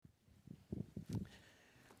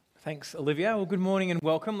Thanks, Olivia. Well, good morning and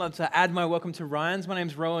welcome. I'd love to add my welcome to Ryan's. My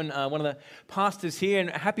name's Rowan, one of the pastors here,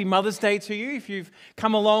 and happy Mother's Day to you. If you've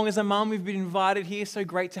come along as a mum, you've been invited here, so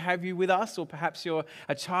great to have you with us, or perhaps you're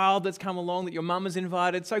a child that's come along that your mum has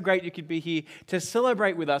invited. So great you could be here to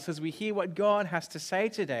celebrate with us as we hear what God has to say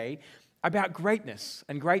today about greatness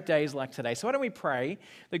and great days like today. So why don't we pray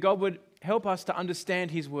that God would help us to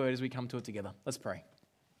understand His word as we come to it together. Let's pray.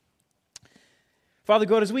 Father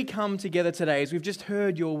God, as we come together today, as we've just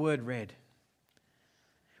heard your word read,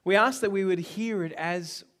 we ask that we would hear it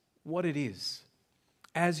as what it is,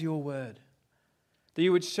 as your word. That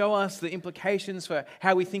you would show us the implications for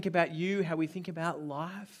how we think about you, how we think about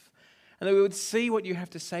life, and that we would see what you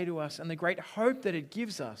have to say to us and the great hope that it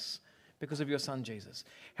gives us because of your Son, Jesus.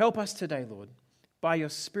 Help us today, Lord, by your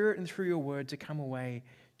Spirit and through your word to come away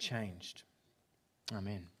changed.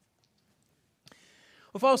 Amen.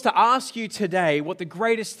 If I was to ask you today what the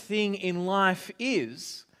greatest thing in life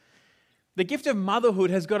is, the gift of motherhood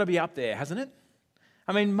has got to be up there, hasn't it?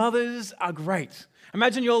 I mean, mothers are great.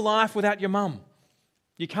 Imagine your life without your mum.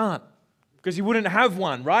 You can't, because you wouldn't have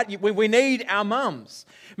one, right? We need our mums.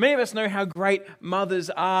 Many of us know how great mothers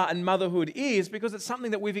are and motherhood is because it's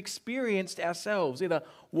something that we've experienced ourselves, either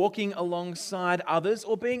walking alongside others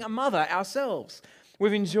or being a mother ourselves.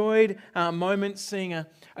 We've enjoyed moments seeing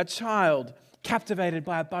a child captivated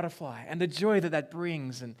by a butterfly and the joy that that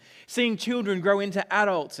brings, and seeing children grow into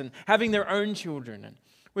adults and having their own children. And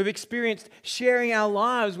we've experienced sharing our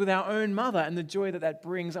lives with our own mother and the joy that that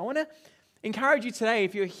brings. I want to encourage you today,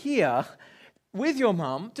 if you're here with your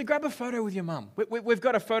mum, to grab a photo with your mum. We've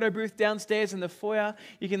got a photo booth downstairs in the foyer.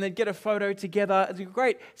 You can then get a photo together. It's a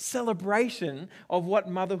great celebration of what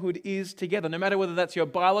motherhood is together, no matter whether that's your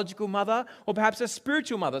biological mother or perhaps a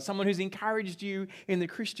spiritual mother, someone who's encouraged you in the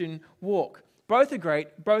Christian walk. Both are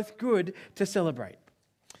great, both good to celebrate.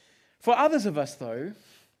 For others of us, though,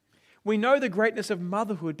 we know the greatness of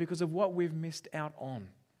motherhood because of what we've missed out on.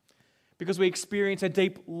 Because we experience a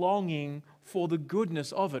deep longing for the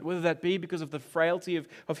goodness of it, whether that be because of the frailty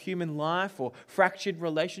of human life or fractured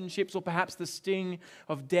relationships or perhaps the sting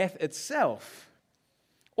of death itself.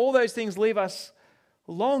 All those things leave us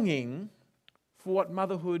longing for what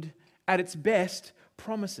motherhood at its best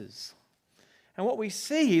promises. And what we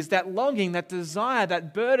see is that longing, that desire,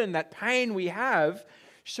 that burden, that pain we have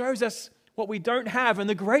shows us what we don't have and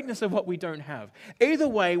the greatness of what we don't have. Either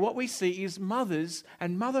way, what we see is mothers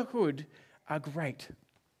and motherhood are great.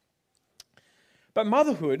 But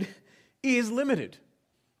motherhood is limited.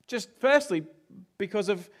 Just firstly, because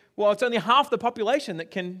of, it's only half the population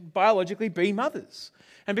that can biologically be mothers.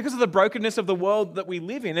 And because of the brokenness of the world that we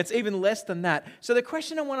live in, it's even less than that. So the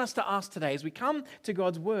question I want us to ask today as we come to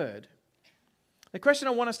God's word, the question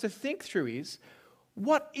I want us to think through is,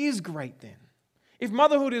 what is great then? If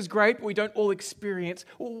motherhood is great, but we don't all experience,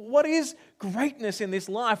 what is greatness in this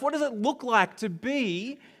life? What does it look like to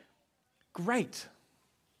be great?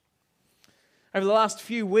 Over the last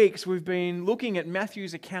few weeks, we've been looking at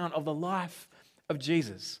Matthew's account of the life of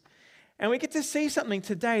Jesus. And we get to see something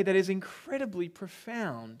today that is incredibly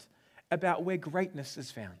profound about where greatness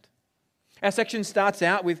is found. Our section starts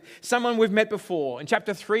out with someone we've met before. In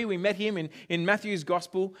chapter 3, we met him in Matthew's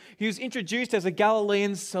gospel. He was introduced as a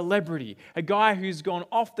Galilean celebrity, a guy who's gone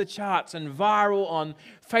off the charts and viral on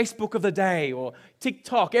Facebook of the day or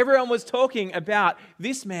TikTok. Everyone was talking about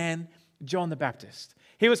this man, John the Baptist.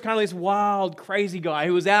 He was kind of this wild, crazy guy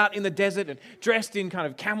who was out in the desert and dressed in kind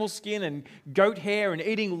of camel skin and goat hair and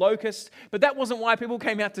eating locusts. But that wasn't why people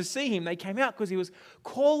came out to see him. They came out because he was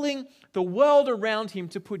calling the world around him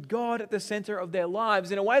to put God at the center of their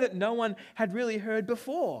lives in a way that no one had really heard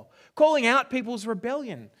before. Calling out people's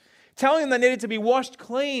rebellion, telling them they needed to be washed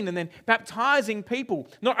clean, and then baptizing people,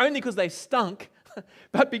 not only because they stunk,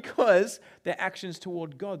 but because their actions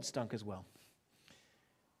toward God stunk as well.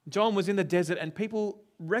 John was in the desert and people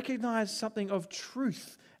recognized something of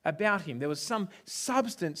truth about him. There was some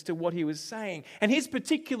substance to what he was saying. And his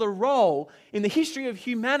particular role in the history of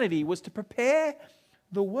humanity was to prepare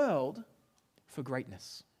the world for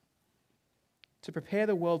greatness. To prepare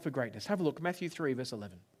the world for greatness. Have a look, Matthew 3, verse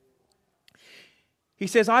 11. He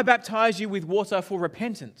says, I baptize you with water for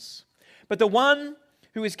repentance, but the one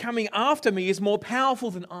who is coming after me is more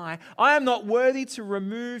powerful than I. I am not worthy to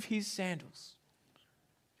remove his sandals.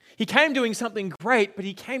 He came doing something great, but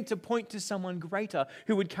he came to point to someone greater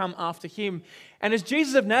who would come after him. And as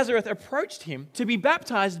Jesus of Nazareth approached him to be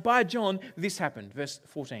baptized by John, this happened. Verse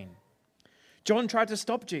 14. John tried to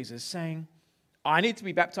stop Jesus, saying, I need to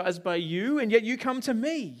be baptized by you, and yet you come to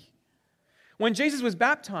me. When Jesus was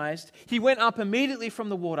baptized, he went up immediately from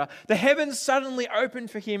the water. The heavens suddenly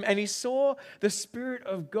opened for him, and he saw the Spirit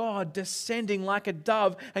of God descending like a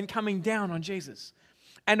dove and coming down on Jesus.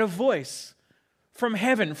 And a voice from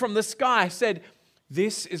heaven, from the sky, said,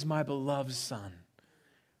 "This is my beloved Son,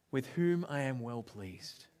 with whom I am well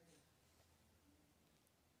pleased."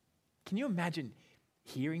 Can you imagine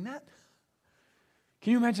hearing that?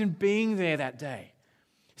 Can you imagine being there that day?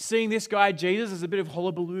 Seeing this guy, Jesus, there's a bit of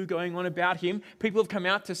hullabaloo going on about him. People have come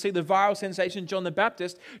out to see the viral sensation, John the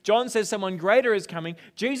Baptist. John says someone greater is coming.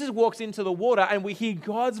 Jesus walks into the water and we hear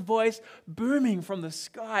God's voice booming from the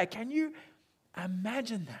sky. Can you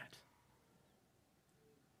imagine that?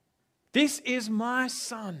 This is my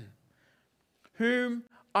Son, whom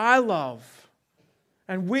I love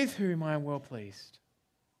and with whom I am well pleased.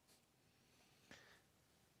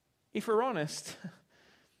 If we're honest,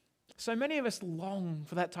 so many of us long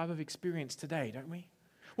for that type of experience today, don't we?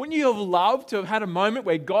 Wouldn't you have loved to have had a moment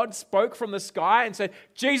where God spoke from the sky and said,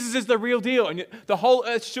 "Jesus is the real deal," and the whole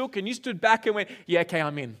earth shook and you stood back and went, "Yeah, okay,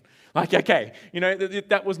 I'm in." Like, okay,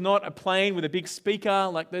 that was not a plane with a big speaker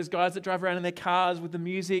like those guys that drive around in their cars with the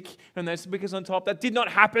music and those speakers on top. That did not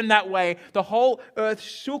happen that way. The whole earth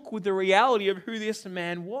shook with the reality of who this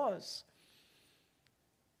man was.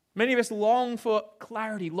 Many of us long for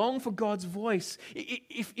clarity, long for God's voice.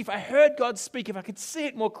 If I heard God speak, if I could see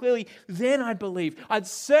it more clearly, then I'd believe. I'd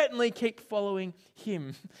certainly keep following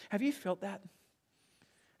him. Have you felt that?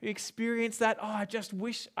 Have you experienced that? Oh, I just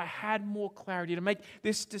wish I had more clarity to make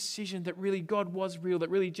this decision that really God was real, that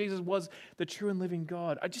really Jesus was the true and living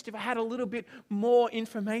God. If I had a little bit more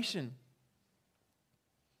information.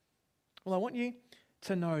 Well, I want you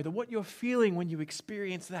to know that what you're feeling when you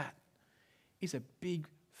experience that is a big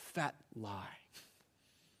fat lie.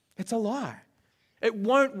 It's a lie. It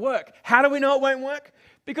won't work. How do we know it won't work?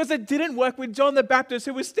 Because it didn't work with John the Baptist,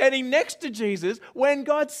 who was standing next to Jesus when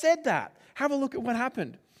God said that. Have a look at what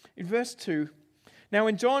happened. In verse 2, "Now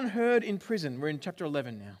when John heard in prison," we're in chapter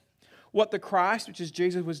 11 now, "what the Christ," which is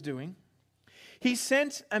Jesus, was doing, he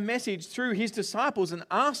sent a message through his disciples and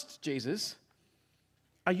asked Jesus,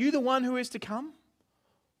 "Are you the one who is to come?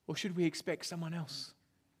 Or should we expect someone else?"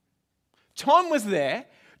 John was there.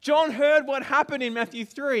 John heard what happened in Matthew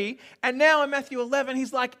 3, and now in Matthew 11,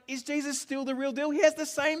 he's like, is Jesus still the real deal? He has the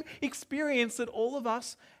same experience that all of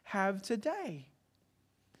us have today.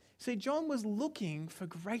 See, John was looking for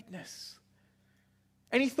greatness.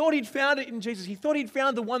 And he thought he'd found it in Jesus. He thought he'd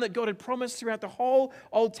found the one that God had promised throughout the whole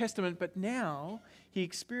Old Testament, but now he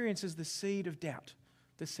experiences the seed of doubt.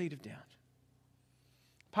 The seed of doubt.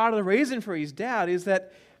 Part of the reason for his doubt is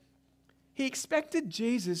that he expected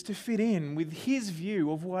Jesus to fit in with his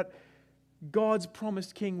view of what God's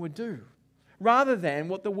promised king would do, rather than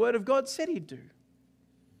what the Word of God said he'd do.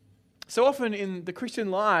 So often in the Christian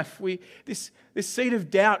life, this seed of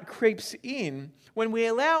doubt creeps in when we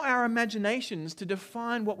allow our imaginations to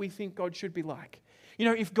define what we think God should be like.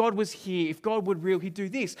 If God was here, if God would real, he'd do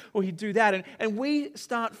this or he'd do that. And we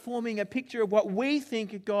start forming a picture of what we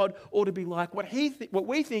think God ought to be like, what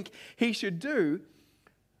we think he should do,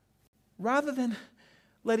 rather than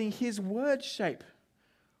letting his word shape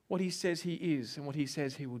what he says he is and what he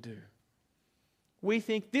says he will do. We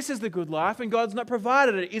think this is the good life and God's not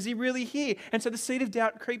provided it. Is he really here? And so the seed of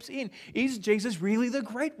doubt creeps in. Is Jesus really the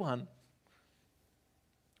great one?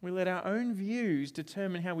 We let our own views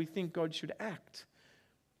determine how we think God should act.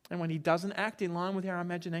 And when he doesn't act in line with our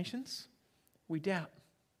imaginations, we doubt.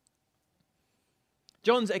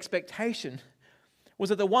 John's expectation was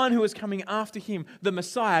that the one who was coming after him, the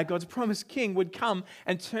Messiah, God's promised king, would come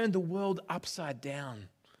and turn the world upside down.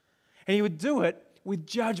 And he would do it with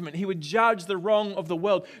judgment. He would judge the wrong of the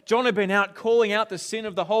world. John had been out calling out the sin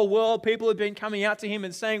of the whole world. People had been coming out to him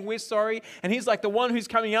and saying, "We're sorry." And he's like, the one who's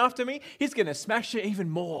coming after me, he's going to smash it even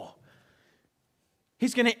more.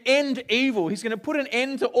 He's going to end evil. He's going to put an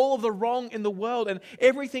end to all of the wrong in the world, and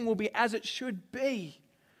everything will be as it should be.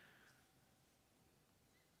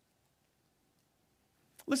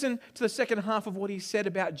 Listen to the second half of what he said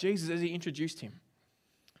about Jesus as he introduced him.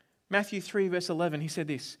 Matthew 3 verse 11, he said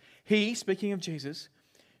this, "He," speaking of Jesus,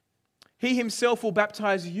 "he himself will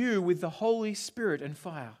baptize you with the Holy Spirit and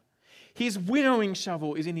fire. His winnowing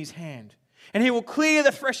shovel is in his hand, and he will clear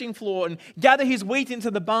the threshing floor and gather his wheat into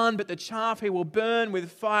the barn, but the chaff he will burn with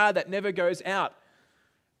fire that never goes out."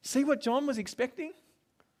 See what John was expecting?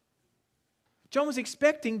 John was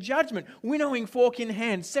expecting judgment, winnowing fork in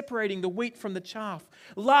hand, separating the wheat from the chaff,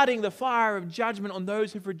 lighting the fire of judgment on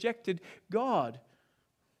those who've rejected God.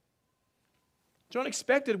 John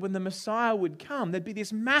expected when the Messiah would come, there'd be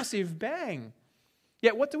this massive bang.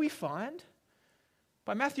 Yet what do we find?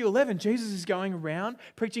 By Matthew 11, Jesus is going around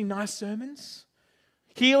preaching nice sermons,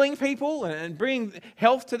 healing people and bringing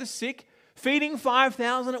health to the sick, feeding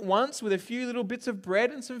 5,000 at once with a few little bits of bread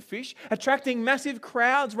and some fish, attracting massive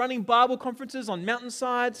crowds, running Bible conferences on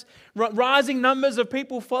mountainsides, rising numbers of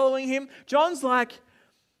people following him. John's like,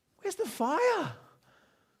 where's the fire?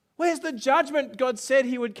 Where's the judgment God said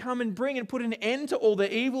he would come and bring and put an end to all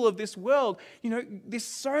the evil of this world? There's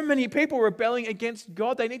so many people rebelling against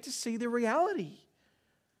God. They need to see the reality.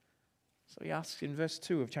 So he asks in verse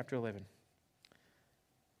 2 of chapter 11,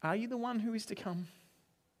 are you the one who is to come?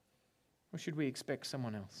 Or should we expect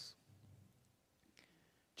someone else?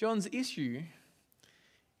 John's issue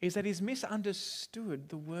is that he's misunderstood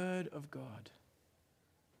the word of God.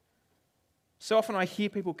 So often I hear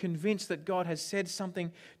people convinced that God has said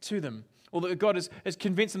something to them, or that God has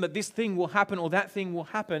convinced them that this thing will happen or that thing will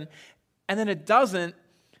happen, and then it doesn't,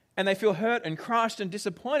 and they feel hurt and crushed and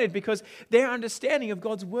disappointed because their understanding of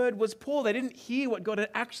God's word was poor. They didn't hear what God had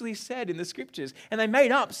actually said in the scriptures, and they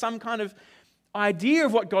made up some kind of idea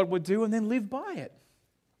of what God would do and then live by it.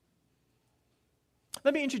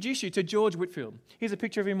 Let me introduce you to George Whitefield. Here's a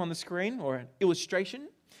picture of him on the screen, or an illustration.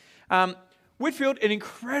 Whitefield, an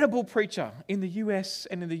incredible preacher in the US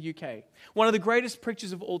and in the UK. One of the greatest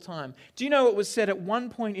preachers of all time. Do you know it was said at one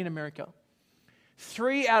point in America,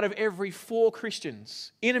 3 out of every 4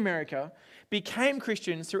 Christians in America became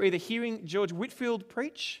Christians through either hearing George Whitefield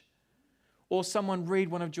preach or someone read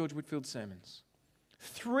one of George Whitefield's sermons.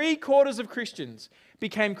 3/4 of Christians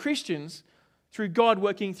became Christians through God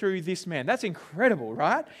working through this man. That's incredible,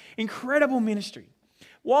 right? Incredible ministry.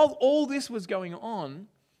 While all this was going on,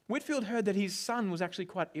 Whitefield heard that his son was actually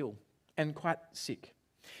quite ill and quite sick.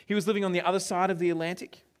 He was living on the other side of the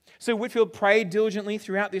Atlantic. So Whitefield prayed diligently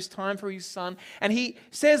throughout this time for his son, and he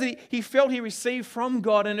says that he felt he received from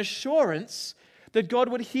God an assurance that God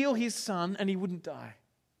would heal his son and he wouldn't die.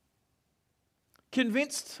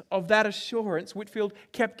 Convinced of that assurance, Whitefield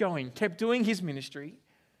kept going, kept doing his ministry,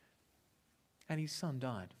 and his son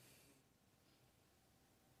died.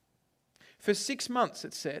 For 6 months,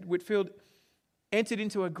 it said, Whitefield entered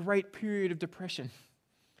into a great period of depression.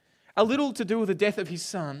 A little to do with the death of his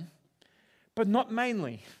son, but not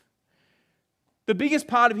mainly. The biggest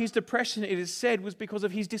part of his depression, it is said, was because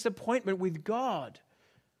of his disappointment with God.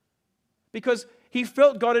 Because he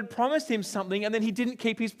felt God had promised him something and then he didn't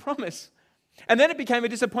keep his promise. And then it became a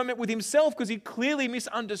disappointment with himself because he clearly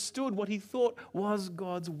misunderstood what he thought was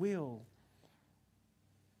God's will.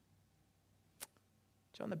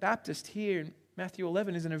 John the Baptist here in Matthew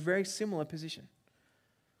 11 is in a very similar position,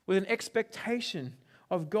 with an expectation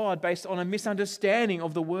of God based on a misunderstanding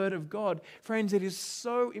of the Word of God. Friends, it is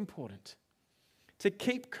so important to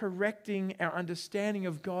keep correcting our understanding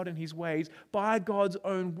of God and His ways by God's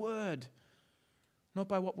own Word, not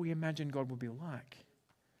by what we imagine God will be like.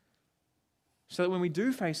 So that when we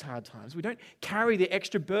do face hard times, we don't carry the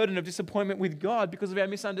extra burden of disappointment with God because of our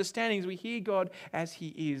misunderstandings. We hear God as He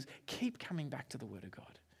is. Keep coming back to the Word of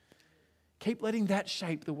God. Keep letting that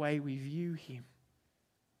shape the way we view Him.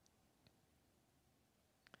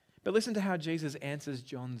 But listen to how Jesus answers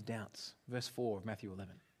John's doubts. Verse 4 of Matthew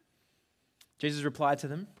 11. Jesus replied to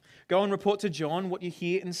them, "Go and report to John what you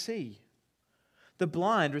hear and see. The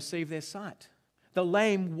blind receive their sight. The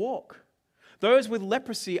lame walk. Those with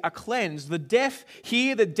leprosy are cleansed. The deaf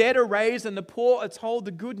hear, the dead are raised, and the poor are told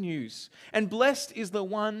the good news. And blessed is the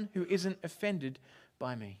one who isn't offended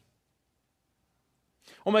by me."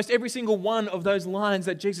 Almost every single one of those lines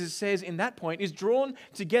that Jesus says in that point is drawn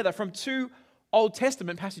together from 2 Old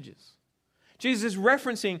Testament passages. Jesus is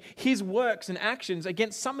referencing His works and actions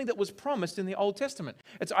against something that was promised in the Old Testament.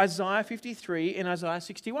 It's Isaiah 53 and Isaiah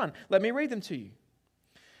 61. Let me read them to you.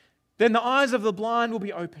 "Then the eyes of the blind will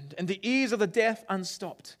be opened, and the ears of the deaf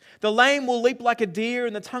unstopped. The lame will leap like a deer,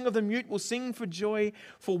 and the tongue of the mute will sing for joy.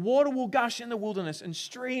 For water will gush in the wilderness, and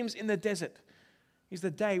streams in the desert. Is the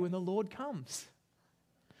day when the Lord comes."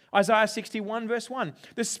 Isaiah 61 verse 1.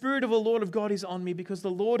 "The Spirit of the Lord of God is on me, because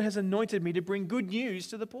the Lord has anointed me to bring good news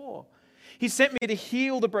to the poor. He sent me to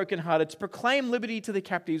heal the brokenhearted, to proclaim liberty to the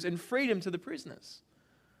captives and freedom to the prisoners."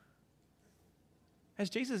 As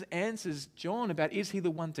Jesus answers John about is He the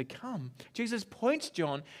one to come, Jesus points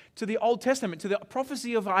John to the Old Testament, to the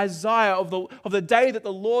prophecy of Isaiah of the day that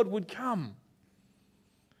the Lord would come.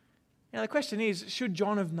 Now the question is, should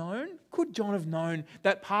John have known? Could John have known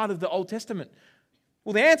that part of the Old Testament?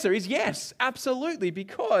 Well, the answer is yes, absolutely,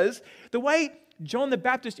 because the way John the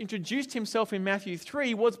Baptist introduced himself in Matthew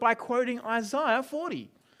 3 was by quoting Isaiah 40.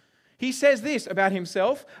 He says this about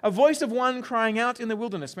himself, "A voice of one crying out in the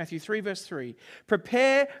wilderness," Matthew 3 verse 3,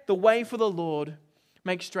 "Prepare the way for the Lord,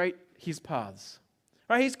 make straight His paths."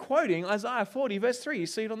 Right? He's quoting Isaiah 40, verse 3. You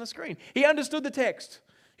see it on the screen. He understood the text.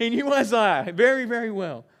 He knew Isaiah very, very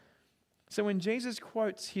well. So when Jesus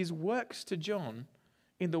quotes his works to John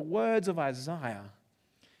in the words of Isaiah,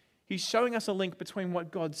 he's showing us a link between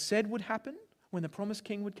what God said would happen when the promised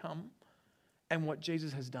king would come and what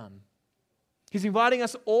Jesus has done. He's inviting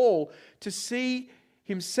us all to see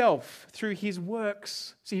himself through his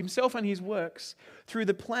works, see himself and his works through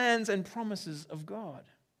the plans and promises of God.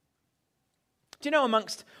 Do you know,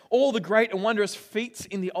 amongst all the great and wondrous feats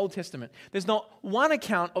in the Old Testament, there's not one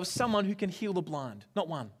account of someone who can heal the blind. Not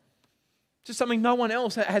one. Just something no one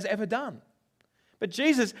else has ever done. But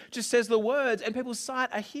Jesus just says the words and people's sight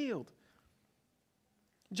are healed.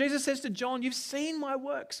 Jesus says to John, you've seen my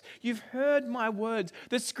works. You've heard my words.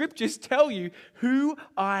 The scriptures tell you who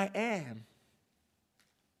I am.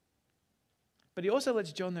 But he also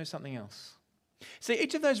lets John know something else. See,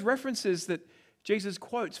 each of those references that Jesus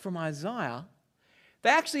quotes from Isaiah, they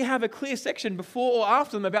actually have a clear section before or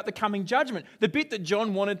after them about the coming judgment, the bit that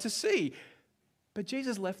John wanted to see. But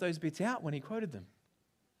Jesus left those bits out when he quoted them.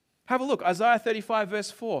 Have a look. Isaiah 35 verse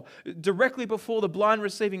 4, directly before the blind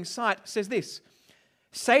receiving sight, says this: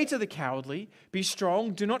 say to the cowardly, be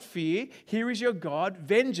strong, do not fear. Here is your God.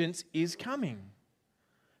 Vengeance is coming.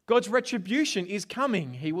 God's retribution is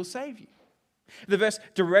coming. He will save you. The verse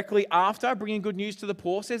directly after, bringing good news to the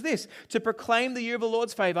poor, says this: to proclaim the year of the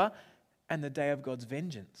Lord's favor and the day of God's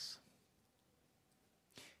vengeance.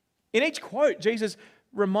 In each quote, Jesus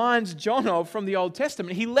reminds John of from the Old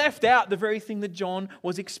Testament. He left out the very thing that John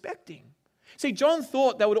was expecting. See, John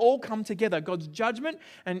thought they would all come together. God's judgment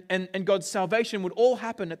and God's salvation would all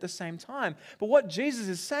happen at the same time. But what Jesus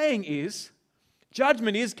is saying is,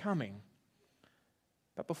 judgment is coming.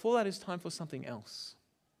 But before that is time for something else.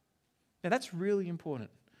 Now that's really important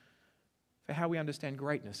for how we understand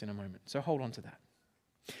greatness in a moment. So hold on to that.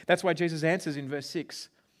 That's why Jesus answers in verse 6,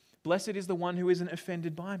 blessed is the one who isn't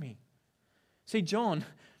offended by me. See, John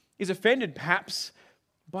is offended perhaps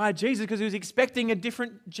by Jesus because he was expecting a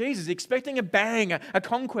different Jesus, expecting a bang, a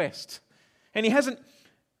conquest. And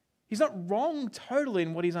he's not wrong totally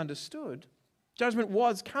in what he's understood. Judgment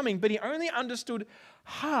was coming, but he only understood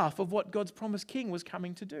half of what God's promised king was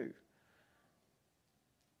coming to do.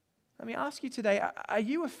 Let me ask you today, are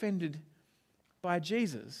you offended by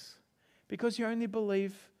Jesus because you only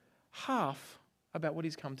believe half about what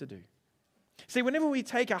he's come to do? See, whenever we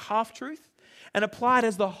take a half-truth and apply it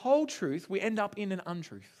as the whole truth, we end up in an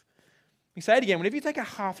untruth. Let me say it again. Whenever you take a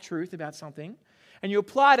half-truth about something and you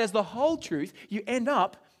apply it as the whole truth, you end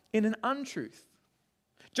up in an untruth.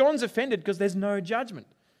 John's offended because there's no judgment.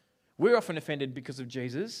 We're often offended because of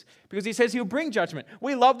Jesus, because he says he'll bring judgment.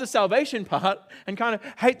 We love the salvation part and kind of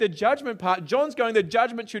hate the judgment part. John's going, the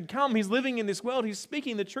judgment should come. He's living in this world. He's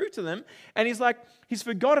speaking the truth to them. And he's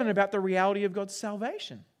forgotten about the reality of God's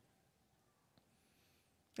salvation.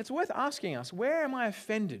 It's worth asking us, where am I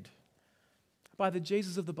offended by the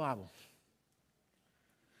Jesus of the Bible?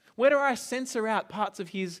 Where do I censor out parts of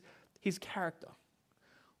his character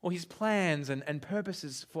or his plans and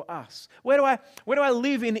purposes for us? Where do I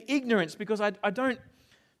live in ignorance because I don't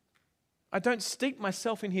steep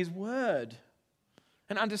myself in his word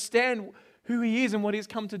and understand who he is and what he's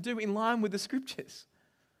come to do in line with the scriptures?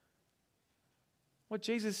 What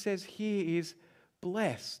Jesus says here is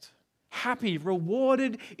blessed, happy,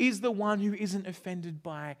 rewarded is the one who isn't offended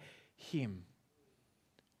by him.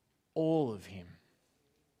 All of him.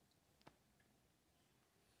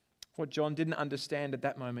 What John didn't understand at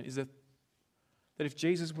that moment is that if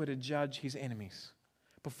Jesus were to judge his enemies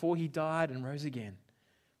before he died and rose again,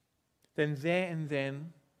 then there and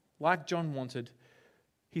then, like John wanted,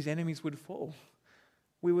 his enemies would fall.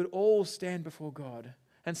 We would all stand before God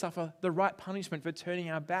and suffer the right punishment for turning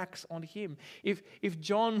our backs on him. If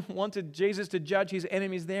John wanted Jesus to judge his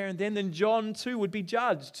enemies there and then John too would be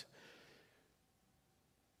judged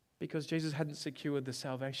because Jesus hadn't secured the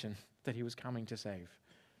salvation that he was coming to save.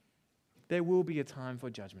 There will be a time for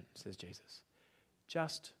judgment, says Jesus.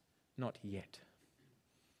 Just not yet.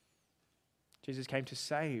 Jesus came to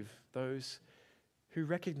save those who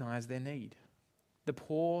recognize their need. The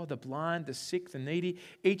poor, the blind, the sick, the needy,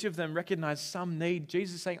 each of them recognize some need.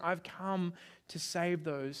 Jesus is saying, I've come to save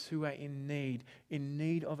those who are in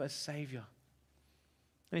need of a Savior.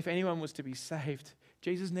 And if anyone was to be saved,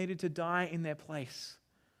 Jesus needed to die in their place,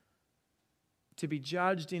 to be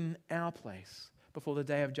judged in our place before the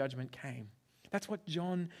day of judgment came. That's what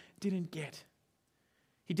John didn't get.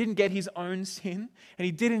 He didn't get his own sin, and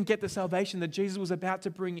he didn't get the salvation that Jesus was about to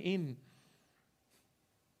bring in.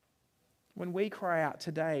 When we cry out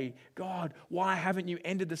today, God, why haven't you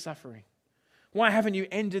ended the suffering? Why haven't you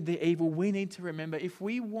ended the evil? We need to remember, if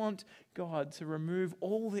we want God to remove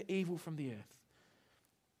all the evil from the earth,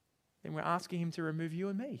 then we're asking him to remove you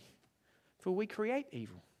and me. For we create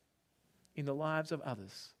evil in the lives of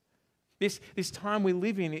others. This time we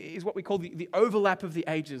live in is what we call the overlap of the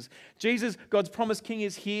ages. Jesus, God's promised king,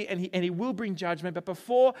 is here and he will bring judgment. But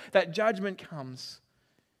before that judgment comes,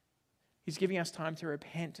 he's giving us time to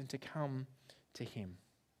repent and to come to him.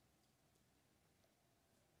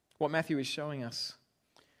 What Matthew is showing us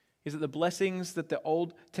is that the blessings that the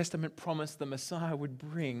Old Testament promised the Messiah would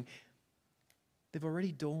bring, they've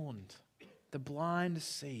already dawned. The blind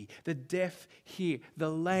see, the deaf hear, the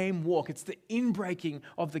lame walk. It's the inbreaking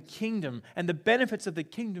of the kingdom and the benefits of the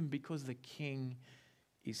kingdom because the king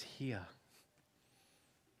is here.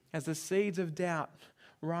 As the seeds of doubt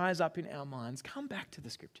rise up in our minds, come back to the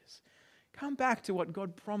scriptures. Come back to what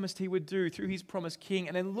God promised he would do through his promised king,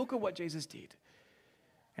 and then look at what Jesus did.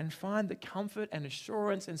 And find the comfort and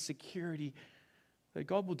assurance and security that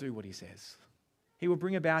God will do what he says. He will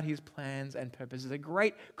bring about his plans and purposes at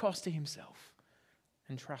great cost to himself,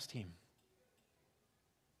 and trust him.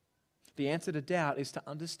 The answer to doubt is to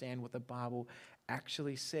understand what the Bible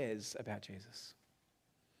actually says about Jesus.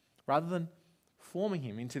 Rather than forming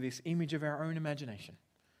him into this image of our own imagination,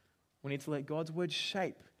 we need to let God's word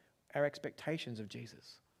shape our expectations of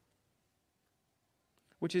Jesus.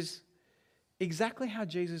 Which is exactly how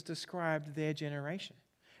Jesus described their generation,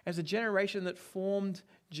 as a generation that formed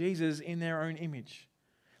Jesus in their own image.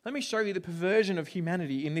 Let me show you the perversion of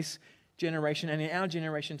humanity in this generation and in our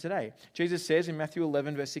generation today. Jesus says in Matthew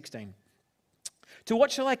 11, verse 16, "To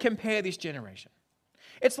what shall I compare this generation?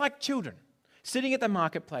 It's like children sitting at the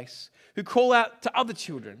marketplace who call out to other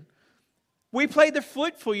children, 'We played the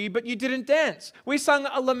flute for you, but you didn't dance. We sung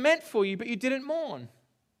a lament for you, but you didn't mourn.'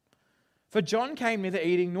 For John came neither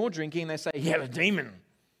eating nor drinking, they say, 'He had a demon.'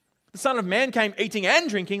 The Son of Man came eating and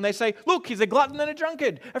drinking, they say, 'Look, he's a glutton and a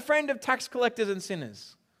drunkard, a friend of tax collectors and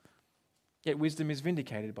sinners.' Yet wisdom is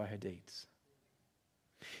vindicated by her deeds."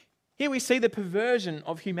 Here we see the perversion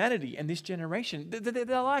of humanity and this generation.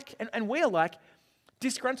 They're like, and we are like,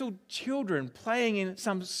 disgruntled children playing in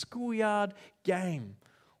some schoolyard game,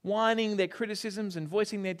 whining their criticisms and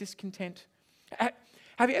voicing their discontent.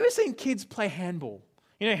 Have you ever seen kids play handball?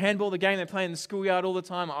 You know, handball, the game they play in the schoolyard all the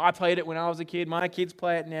time. I played it when I was a kid. My kids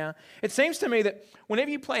play it now. It seems to me that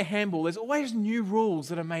whenever you play handball, there's always new rules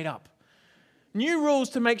that are made up. New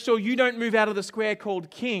rules to make sure you don't move out of the square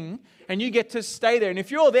called king and you get to stay there. And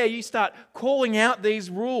if you're there, you start calling out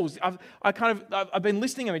these rules. I've been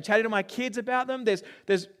listening. I've been chatting to my kids about them.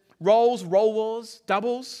 There's rolls, roll wars,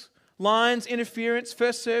 doubles, lines, interference,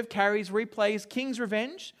 first serve, carries, replays, king's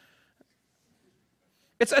revenge.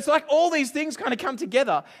 It's like all these things kind of come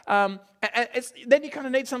together. Then you kind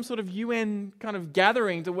of need some sort of UN kind of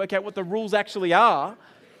gathering to work out what the rules actually are.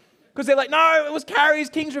 Because they're like, no, it was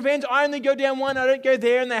carries, king's revenge. I only go down one, I don't go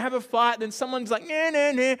there. And they have a fight. And then someone's like,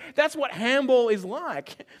 nah. That's what handball is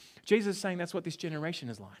like. Jesus is saying that's what this generation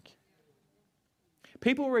is like.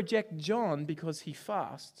 People reject John because he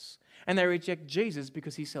fasts. And they reject Jesus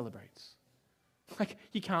because he celebrates. Like,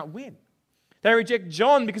 you can't win. They reject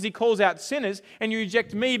John because he calls out sinners, and you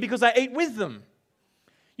reject me because I eat with them.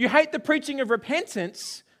 You hate the preaching of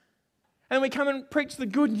repentance, and we come and preach the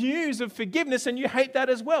good news of forgiveness, and you hate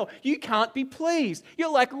that as well. You can't be pleased.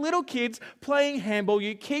 You're like little kids playing handball.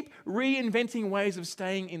 You keep reinventing ways of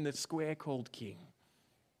staying in the square called king.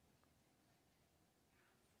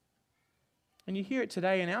 And you hear it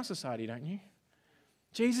today in our society, don't you?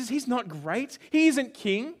 Jesus, he's not great. He isn't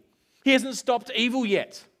king. He hasn't stopped evil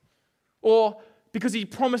yet. Or because he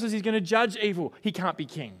promises he's going to judge evil, he can't be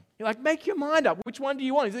king. You're like, make your mind up. Which one do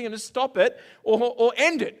you want? Is he going to stop it or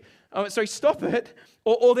end it? Stop it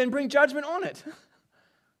or then bring judgment on it.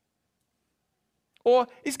 Or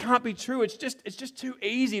this can't be true. It's just too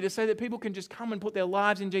easy to say that people can just come and put their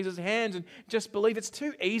lives in Jesus' hands and just believe. It's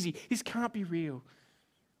too easy. This can't be real.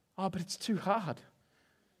 Oh, but it's too hard.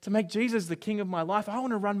 To make Jesus the king of my life, I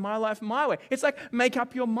want to run my life my way. It's like, make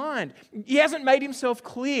up your mind. He hasn't made himself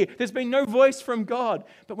clear. There's been no voice from God.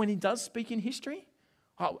 But when he does speak in history,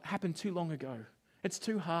 it happened too long ago. It's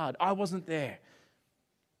too hard. I wasn't there.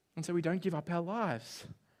 And so we don't give up our lives.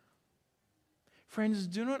 Friends,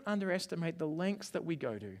 do not underestimate the lengths that we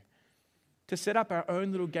go to set up our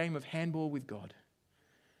own little game of handball with God.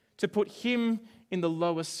 To put him in the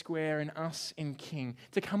lowest square and us in king.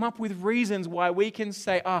 To come up with reasons why we can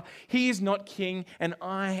say, he is not king and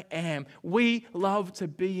I am. We love to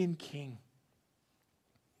be in king.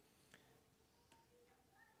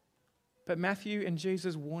 But Matthew and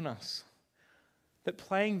Jesus warn us that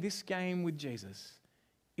playing this game with Jesus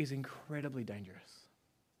is incredibly dangerous.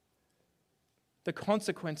 the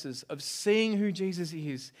consequences of seeing who Jesus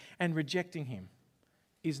is and rejecting him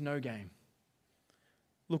is no game.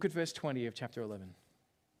 Look at verse 20 of chapter 11.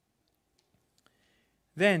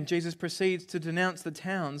 Then Jesus proceeds to denounce the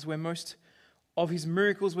towns where most of his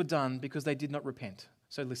miracles were done because they did not repent.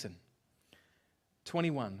 So listen.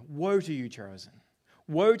 21. Woe to you, Chorazin!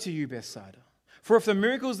 Woe to you, Bethsaida! For if the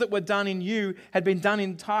miracles that were done in you had been done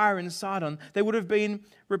in Tyre and Sidon, they would have been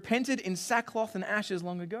repented in sackcloth and ashes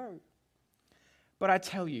long ago. But I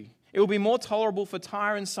tell you, it will be more tolerable for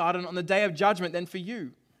Tyre and Sidon on the day of judgment than for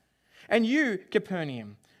you. And you,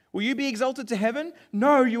 Capernaum, will you be exalted to heaven?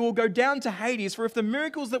 No, you will go down to Hades. For if the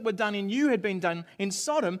miracles that were done in you had been done in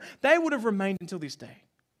Sodom, they would have remained until this day.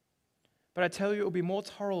 But I tell you, it will be more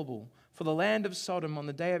tolerable for the land of Sodom on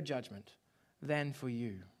the day of judgment than for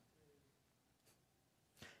you.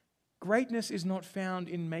 Greatness is not found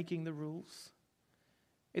in making the rules.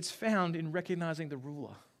 It's found in recognizing the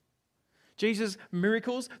ruler. Jesus'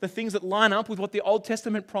 miracles, the things that line up with what the Old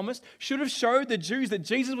Testament promised, should have showed the Jews that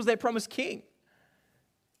Jesus was their promised king.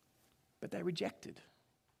 But they rejected.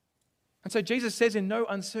 And so Jesus says in no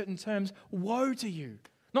uncertain terms, woe to you.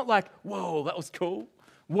 Not like, whoa, that was cool.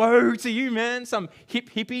 Woe to you, man, some hip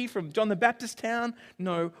hippie from John the Baptist town.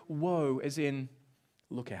 No, woe as in,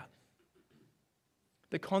 look out.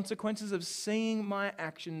 The consequences of seeing my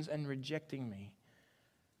actions and rejecting me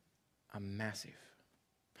are massive.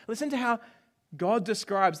 Listen to how God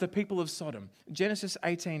describes the people of Sodom. Genesis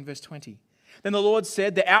 18, verse 20. Then the Lord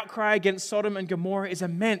said, the outcry against Sodom and Gomorrah is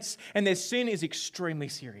immense, and their sin is extremely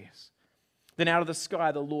serious. Then out of the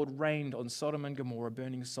sky the Lord rained on Sodom and Gomorrah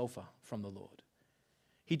burning sulfur from the Lord.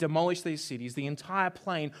 He demolished these cities, the entire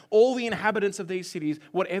plain, all the inhabitants of these cities,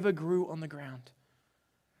 whatever grew on the ground.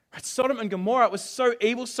 Sodom and Gomorrah was so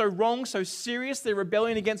evil, so wrong, so serious, their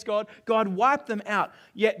rebellion against God. God wiped them out.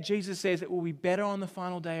 Yet Jesus says it will be better on the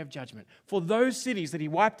final day of judgment for those cities that he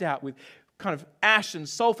wiped out with kind of ash and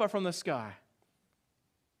sulfur from the sky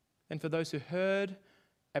than for those who heard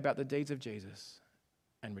about the deeds of Jesus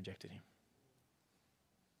and rejected him.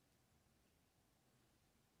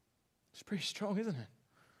 It's pretty strong, isn't it?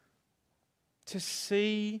 To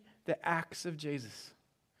see the acts of Jesus,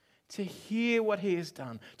 to hear what he has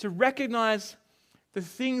done, to recognize the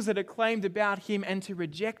things that are claimed about him and to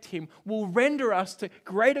reject him will render us to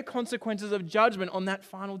greater consequences of judgment on that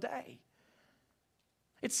final day.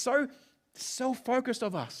 It's so self-focused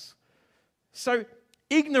of us, so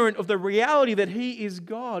ignorant of the reality that he is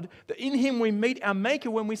God, that in him we meet our maker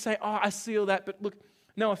when we say, oh, I see all that, but look,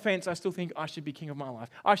 no offense, I still think I should be king of my life.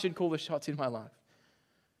 I should call the shots in my life.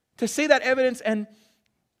 To see that evidence and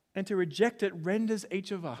to reject it renders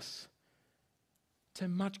each of us to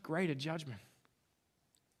much greater judgment.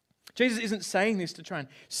 Jesus isn't saying this to try and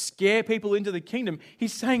scare people into the kingdom.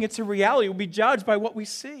 He's saying it's a reality. We'll be judged by what we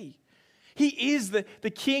see. He is the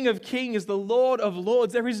King of Kings, the Lord of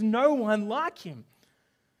Lords. There is no one like him.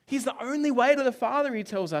 He's the only way to the Father, he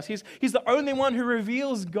tells us. He's the only one who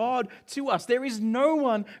reveals God to us. There is no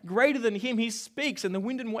one greater than him. He speaks and the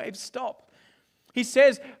wind and waves stop. He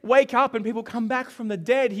says, wake up, and people come back from the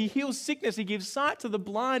dead. He heals sickness. He gives sight to the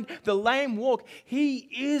blind. The lame walk. He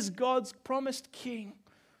is God's promised king.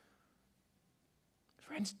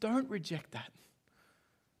 Friends, don't reject that.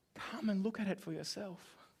 Come and look at it for yourself.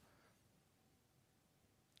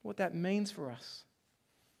 What that means for us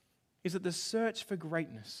is that the search for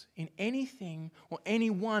greatness in anything or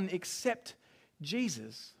anyone except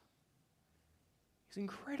Jesus is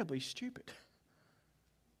incredibly stupid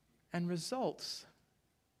and results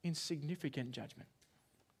in significant judgment.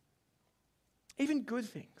 Even good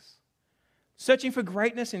things. Searching for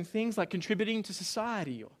greatness in things like contributing to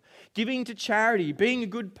society or giving to charity, being a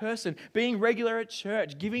good person, being regular at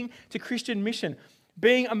church, giving to Christian mission,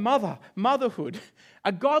 being a motherhood,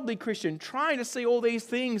 a godly Christian, trying to see all these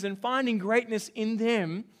things and finding greatness in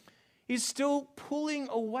them is still pulling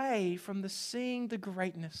away from seeing the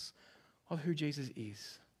greatness of who Jesus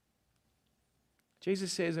is.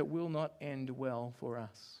 Jesus says it will not end well for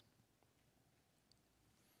us.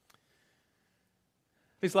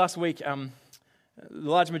 This last week, the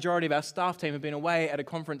large majority of our staff team have been away at a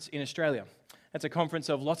conference in Australia. It's a conference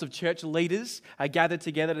of lots of church leaders gathered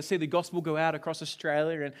together to see the gospel go out across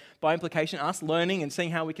Australia and by implication us learning and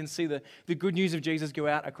seeing how we can see the good news of Jesus go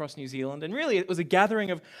out across New Zealand. And really it was a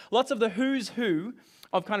gathering of lots of the who's who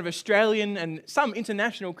of kind of Australian and some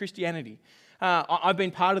international Christianity. I've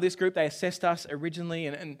been part of this group. They assessed us originally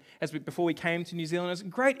and before we came to New Zealand. It was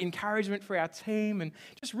great encouragement for our team and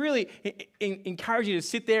just really encouraging to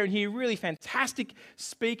sit there and hear really fantastic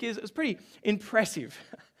speakers. It was pretty impressive.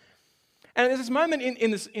 And there's this moment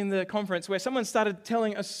in the conference where someone started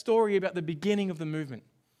telling a story about the beginning of the movement.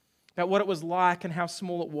 about what it was like and how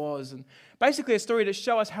small it was. And basically a story to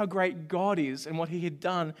show us how great God is and what he had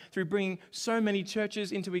done through bringing so many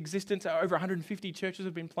churches into existence. Over 150 churches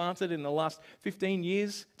have been planted in the last 15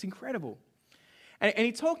 years. It's incredible. And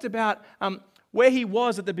he talked about where he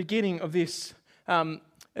was at the beginning of this,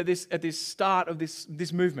 at this start of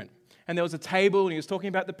this movement. And there was a table, and he was talking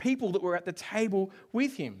about the people that were at the table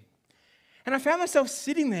with him. And I found myself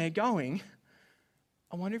sitting there going,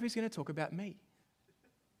 I wonder if he's going to talk about me.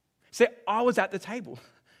 So I was at the table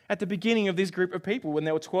at the beginning of this group of people when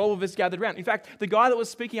there were 12 of us gathered around. In fact, the guy that was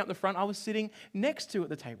speaking up the front, I was sitting next to at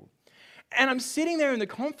the table. And I'm sitting there in the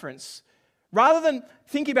conference, rather than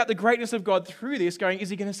thinking about the greatness of God through this, going, is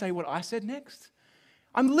he going to say what I said next?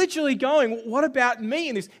 I'm literally going, what about me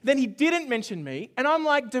in this? Then he didn't mention me, and I'm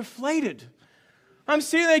like deflated. I'm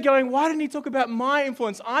sitting there going, why didn't he talk about my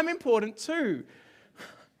influence? I'm important too.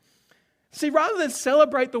 See, rather than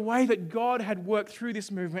celebrate the way that God had worked through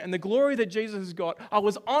this movement and the glory that Jesus has got, I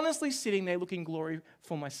was honestly sitting there looking glory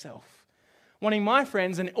for myself. Wanting my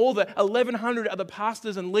friends and all the 1,100 other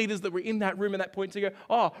pastors and leaders that were in that room at that point to go,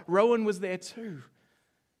 oh, Rowan was there too.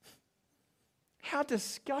 How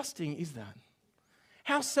disgusting is that?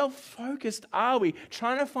 How self-focused are we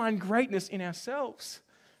trying to find greatness in ourselves?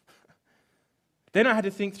 Then I had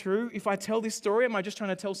to think through, if I tell this story, am I just trying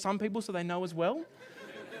to tell some people so they know as well?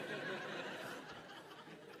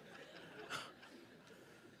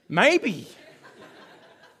 Maybe.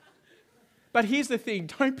 But here's the thing,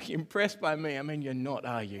 don't be impressed by me. I mean, you're not,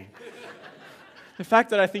 are you? The fact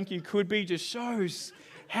that I think you could be just shows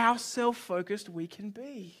how self-focused we can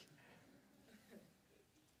be.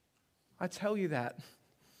 I tell you that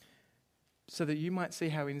so that you might see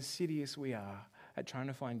how insidious we are at trying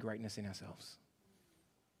to find greatness in ourselves.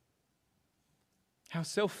 How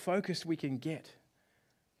self-focused we can get.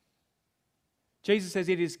 Jesus says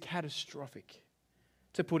it is catastrophic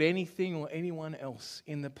to put anything or anyone else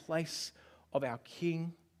in the place of our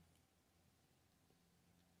King,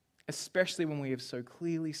 especially when we have so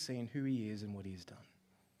clearly seen who he is and what he has done.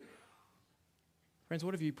 Friends,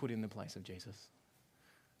 what have you put in the place of Jesus?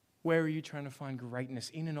 Where are you trying to find greatness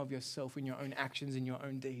in and of yourself, in your own actions, in your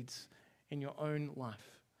own deeds, in your own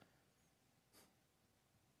life?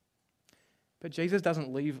 But Jesus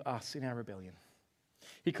doesn't leave us in our rebellion.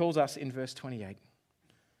 He calls us in verse 28,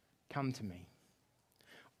 come to me,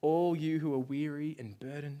 all you who are weary and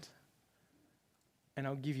burdened, and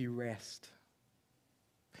I'll give you rest.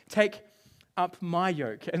 Take up my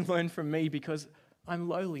yoke and learn from me, because I'm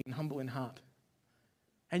lowly and humble in heart,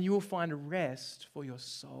 and you will find rest for your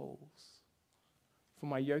souls. For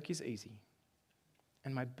my yoke is easy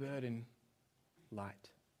and my burden light.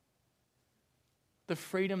 The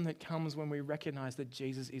freedom that comes when we recognize that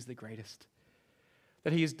Jesus is the greatest,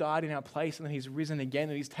 that he has died in our place and that he's risen again,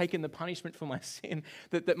 that he's taken the punishment for my sin,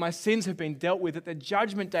 that my sins have been dealt with, that the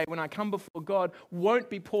judgment day when I come before God won't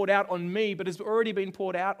be poured out on me, but has already been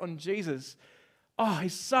poured out on Jesus. Oh,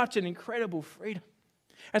 it's such an incredible freedom.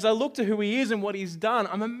 As I look to who he is and what he's done,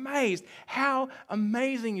 I'm amazed. How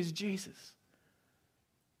amazing is Jesus?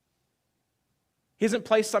 He hasn't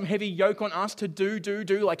placed some heavy yoke on us to do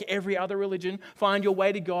like every other religion. Find your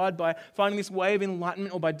way to God by finding this way of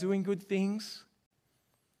enlightenment or by doing good things.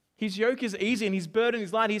 His yoke is easy and his burden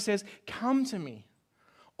is light. He says, come to me.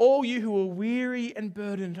 All you who are weary and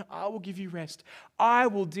burdened, I will give you rest. I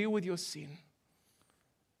will deal with your sin.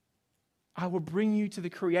 I will bring you to the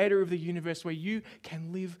creator of the universe where you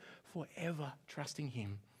can live forever trusting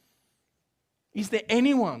him. Is there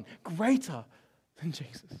anyone greater than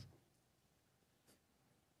Jesus?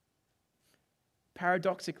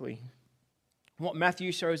 Paradoxically, what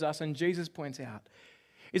Matthew shows us and Jesus points out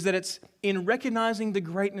is that it's in recognizing the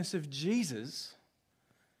greatness of Jesus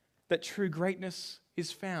that true greatness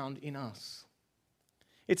is found in us.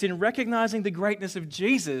 It's in recognizing the greatness of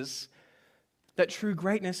Jesus that true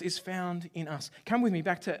greatness is found in us. Come with me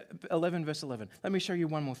back to 11, verse 11. Let me show you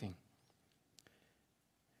one more thing.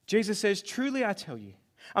 Jesus says, truly I tell you,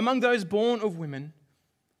 among those born of women,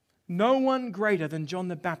 no one greater than John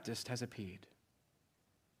the Baptist has appeared.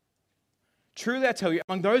 Truly I tell you,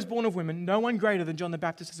 among those born of women, no one greater than John the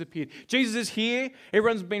Baptist has appeared. Jesus is here.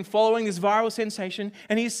 Everyone's been following this viral sensation.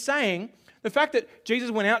 And he's saying the fact that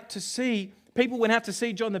Jesus went out to see, people went out to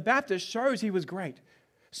see John the Baptist shows he was great.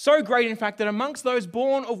 So great, in fact, that amongst those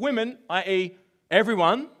born of women, i.e.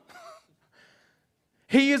 everyone,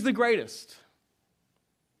 he is the greatest.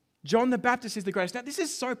 John the Baptist is the greatest. Now, this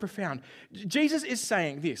is so profound. Jesus is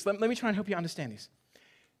saying this. Let me try and help you understand this.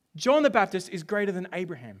 John the Baptist is greater than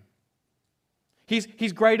Abraham.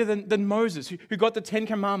 He's greater than Moses, who got the 10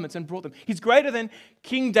 Commandments and brought them. He's greater than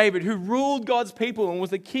King David, who ruled God's people and was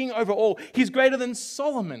the king over all. He's greater than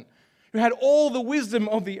Solomon, who had all the wisdom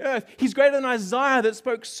of the earth. He's greater than Isaiah that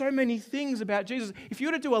spoke so many things about Jesus. If you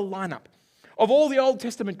were to do a lineup of all the Old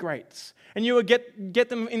Testament greats, and you would get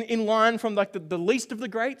them in line from like the least of the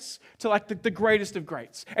greats to like the greatest of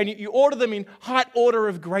greats, and you order them in height order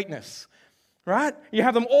of greatness, right? You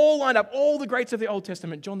have them all lined up, all the greats of the Old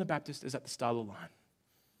Testament. John the Baptist is at the start of the line.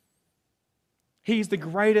 He's the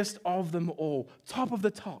greatest of them all, top of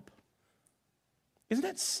the top. Isn't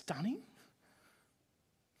that stunning?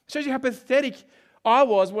 Shows you how pathetic I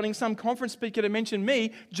was wanting some conference speaker to mention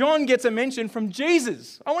me. John gets a mention from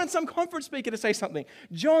Jesus. I wanted some conference speaker to say something.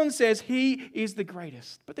 John says he is the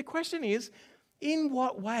greatest. But the question is, in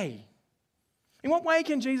what way? In what way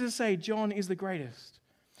can Jesus say John is the greatest?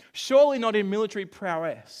 Surely not in military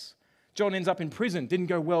prowess. John ends up in prison. Didn't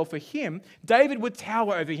go well for him. David would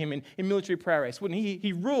tower over him in military prowess, wouldn't he?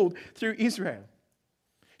 He ruled through Israel.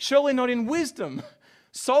 Surely not in wisdom.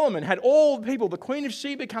 Solomon had all the people, the Queen of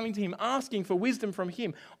Sheba, coming to him, asking for wisdom from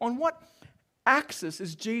him. On what axis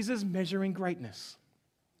is Jesus measuring greatness?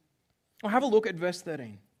 Well, have a look at verse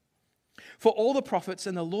 13. For all the prophets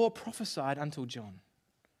and the law prophesied until John.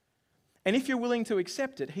 And if you're willing to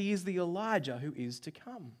accept it, he is the Elijah who is to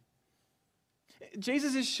come.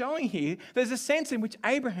 Jesus is showing here there's a sense in which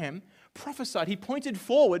Abraham prophesied. He pointed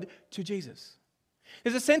forward to Jesus.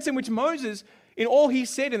 There's a sense in which Moses, in all he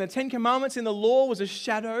said in the Ten Commandments, in the law, was a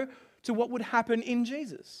shadow to what would happen in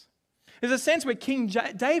Jesus. There's a sense where King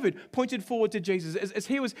David pointed forward to Jesus as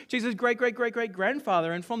he was Jesus'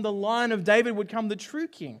 great-great-great-great-grandfather, and from the line of David would come the true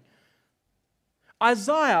king.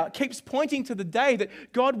 Isaiah keeps pointing to the day that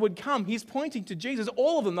God would come. He's pointing to Jesus.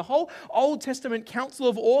 All of them, the whole Old Testament council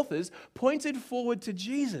of authors, pointed forward to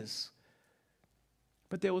Jesus.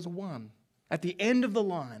 But there was one at the end of the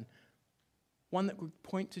line, one that would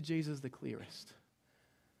point to Jesus the clearest.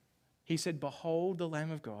 He said, "Behold the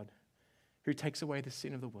Lamb of God who takes away the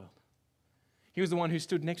sin of the world." He was the one who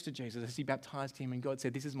stood next to Jesus as he baptized him, and God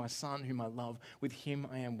said, "This is my son whom I love. With him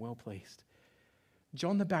I am well pleased."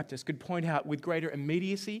 John the Baptist could point out with greater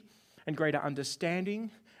immediacy and greater understanding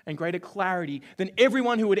and greater clarity than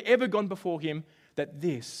everyone who had ever gone before him that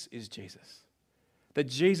this is Jesus. That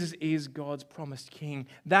Jesus is God's promised king.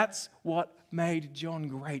 That's what made John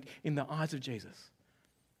great in the eyes of Jesus.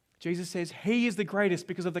 Jesus says he is the greatest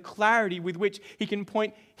because of the clarity with which he can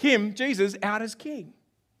point him, Jesus, out as king.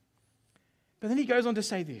 But then he goes on to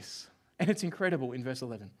say this, and it's incredible in verse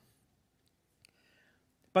 11.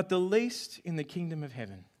 But the least in the kingdom of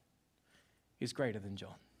heaven is greater than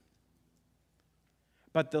John.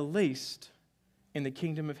 But the least in the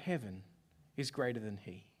kingdom of heaven is greater than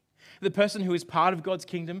he. The person who is part of God's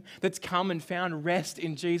kingdom, that's come and found rest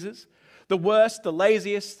in Jesus, the worst, the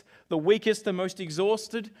laziest, the weakest, the most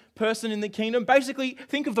exhausted person in the kingdom. Basically,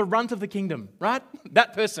 think of the runt of the kingdom, right?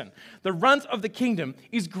 That person. The runt of the kingdom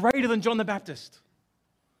is greater than John the Baptist.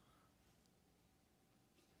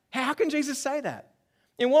 How can Jesus say that?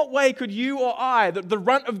 In what way could you or I, the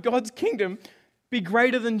runt of God's kingdom, be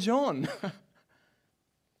greater than John?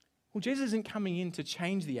 Well, Jesus isn't coming in to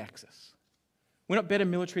change the axis. We're not better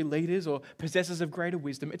military leaders or possessors of greater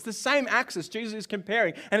wisdom. It's the same axis Jesus is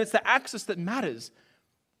comparing, and it's the axis that matters.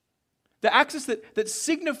 The axis that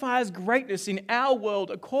signifies greatness in our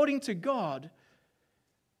world, according to God,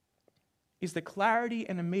 is the clarity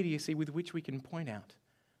and immediacy with which we can point out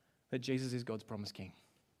that Jesus is God's promised king.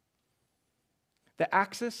 The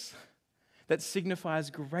axis that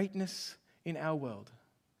signifies greatness in our world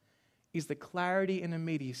is the clarity and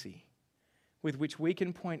immediacy with which we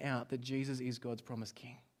can point out that Jesus is God's promised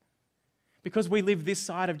king. Because we live this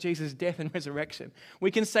side of Jesus' death and resurrection,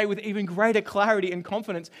 we can say with even greater clarity and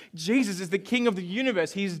confidence, Jesus is the King of the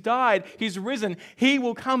universe. He's died, He's risen, He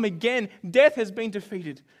will come again. Death has been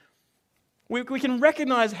defeated. We can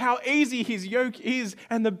recognize how easy His yoke is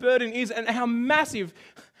and the burden is, and how massive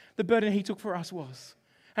the burden He took for us was.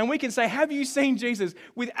 And we can say, have you seen Jesus?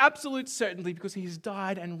 With absolute certainty, because He has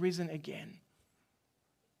died and risen again.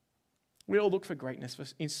 We all look for greatness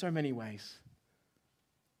in so many ways.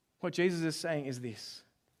 What Jesus is saying is this: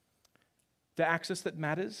 the axis that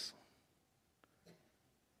matters,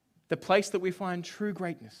 the place that we find true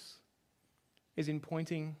greatness, is in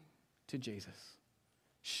pointing to Jesus,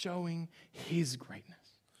 showing His greatness.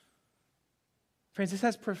 Friends, this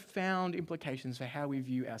has profound implications for how we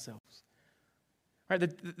view ourselves. Right?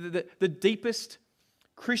 The deepest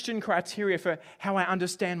Christian criteria for how I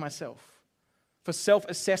understand myself, for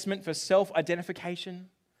self-assessment, for self-identification,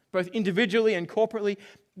 both individually and corporately,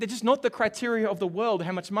 they're just not the criteria of the world.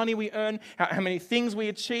 How much money we earn, how many things we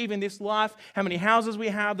achieve in this life, how many houses we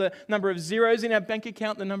have, the number of zeros in our bank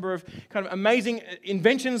account, the number of kind of amazing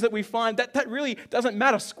inventions that we find, that really doesn't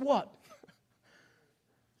matter squat.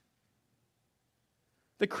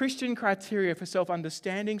 The Christian criteria for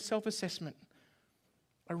self-understanding, self-assessment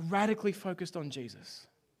are radically focused on Jesus.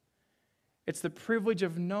 It's the privilege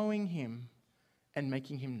of knowing him and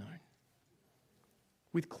making him known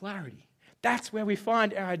with clarity. That's where we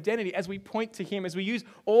find our identity as we point to him, as we use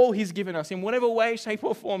all he's given us in whatever way, shape,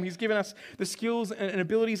 or form. He's given us the skills and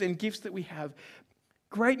abilities and gifts that we have.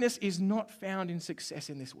 Greatness is not found in success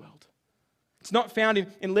in this world. It's not found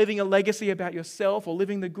in living a legacy about yourself or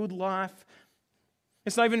living the good life.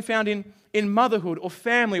 It's not even found in motherhood or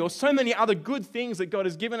family or so many other good things that God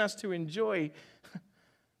has given us to enjoy.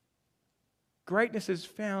 Greatness is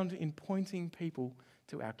found in pointing people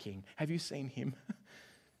to our King. Have you seen him?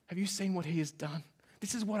 Have you seen what he has done?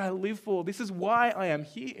 This is what I live for. This is why I am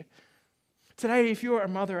here. Today, if you're a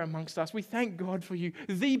mother amongst us, we thank God for you.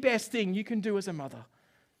 The best thing you can do as a mother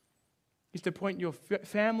is to point your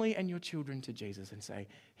family and your children to Jesus and say,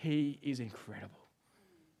 he is incredible.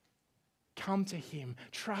 Come to him.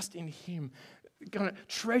 Trust in him.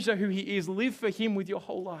 Treasure who he is. Live for him with your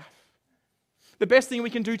whole life. The best thing we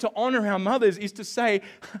can do to honor our mothers is to say,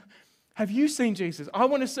 have you seen Jesus? I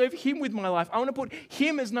want to serve him with my life. I want to put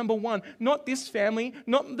him as number one, not this family,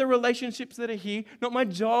 not the relationships that are here, not my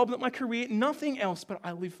job, not my career, nothing else, but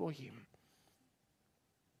I live for him.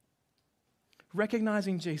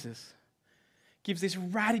 Recognizing Jesus gives this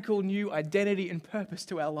radical new identity and purpose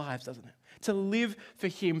to our lives, doesn't it? To live for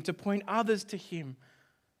him, to point others to him,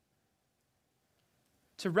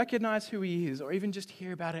 to recognize who he is, or even just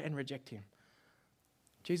hear about it and reject him.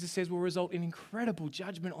 Jesus says will result in incredible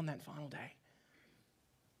judgment on that final day.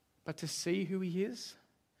 But to see who he is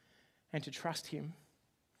and to trust him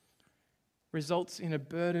results in a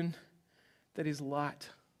burden that is light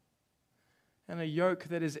and a yoke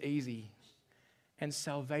that is easy and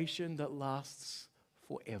salvation that lasts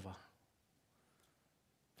forever.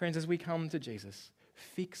 Friends, as we come to Jesus,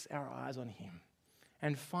 fix our eyes on him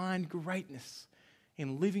and find greatness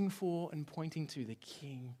in living for and pointing to the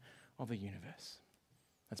King of the universe.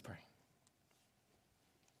 Let's pray.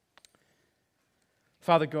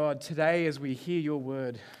 Father God, today as we hear your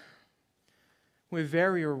word, we're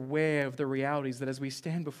very aware of the realities that as we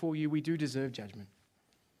stand before you, we do deserve judgment.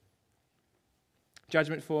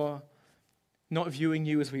 Judgment for not viewing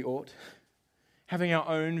you as we ought, having our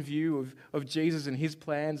own view of Jesus and his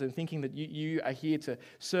plans and thinking that you are here to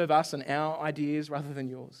serve us and our ideas rather than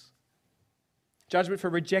yours. Judgment for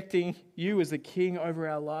rejecting you as the King over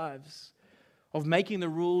our lives, of making the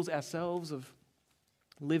rules ourselves, of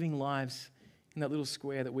living lives in that little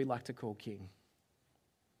square that we like to call King.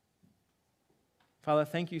 Father,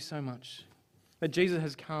 thank you so much that Jesus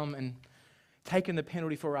has come and taken the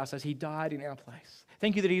penalty for us as he died in our place.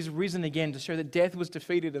 Thank you that he's risen again to show that death was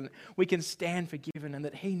defeated and we can stand forgiven and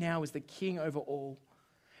that he now is the King over all.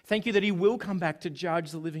 Thank you that he will come back to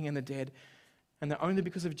judge the living and the dead and that only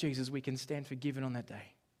because of Jesus we can stand forgiven on that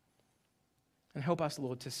day. And help us,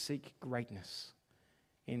 Lord, to seek greatness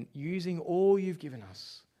in using all you've given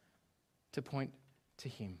us to point to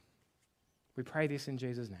him. We pray this in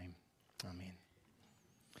Jesus' name. Amen.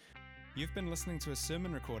 You've been listening to a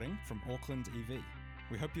sermon recording from Auckland EV.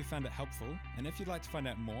 We hope you found it helpful, and if you'd like to find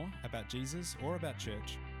out more about Jesus or about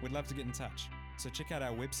church, we'd love to get in touch. So check out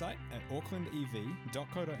our website at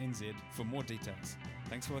aucklandev.co.nz for more details.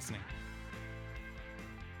 Thanks for listening.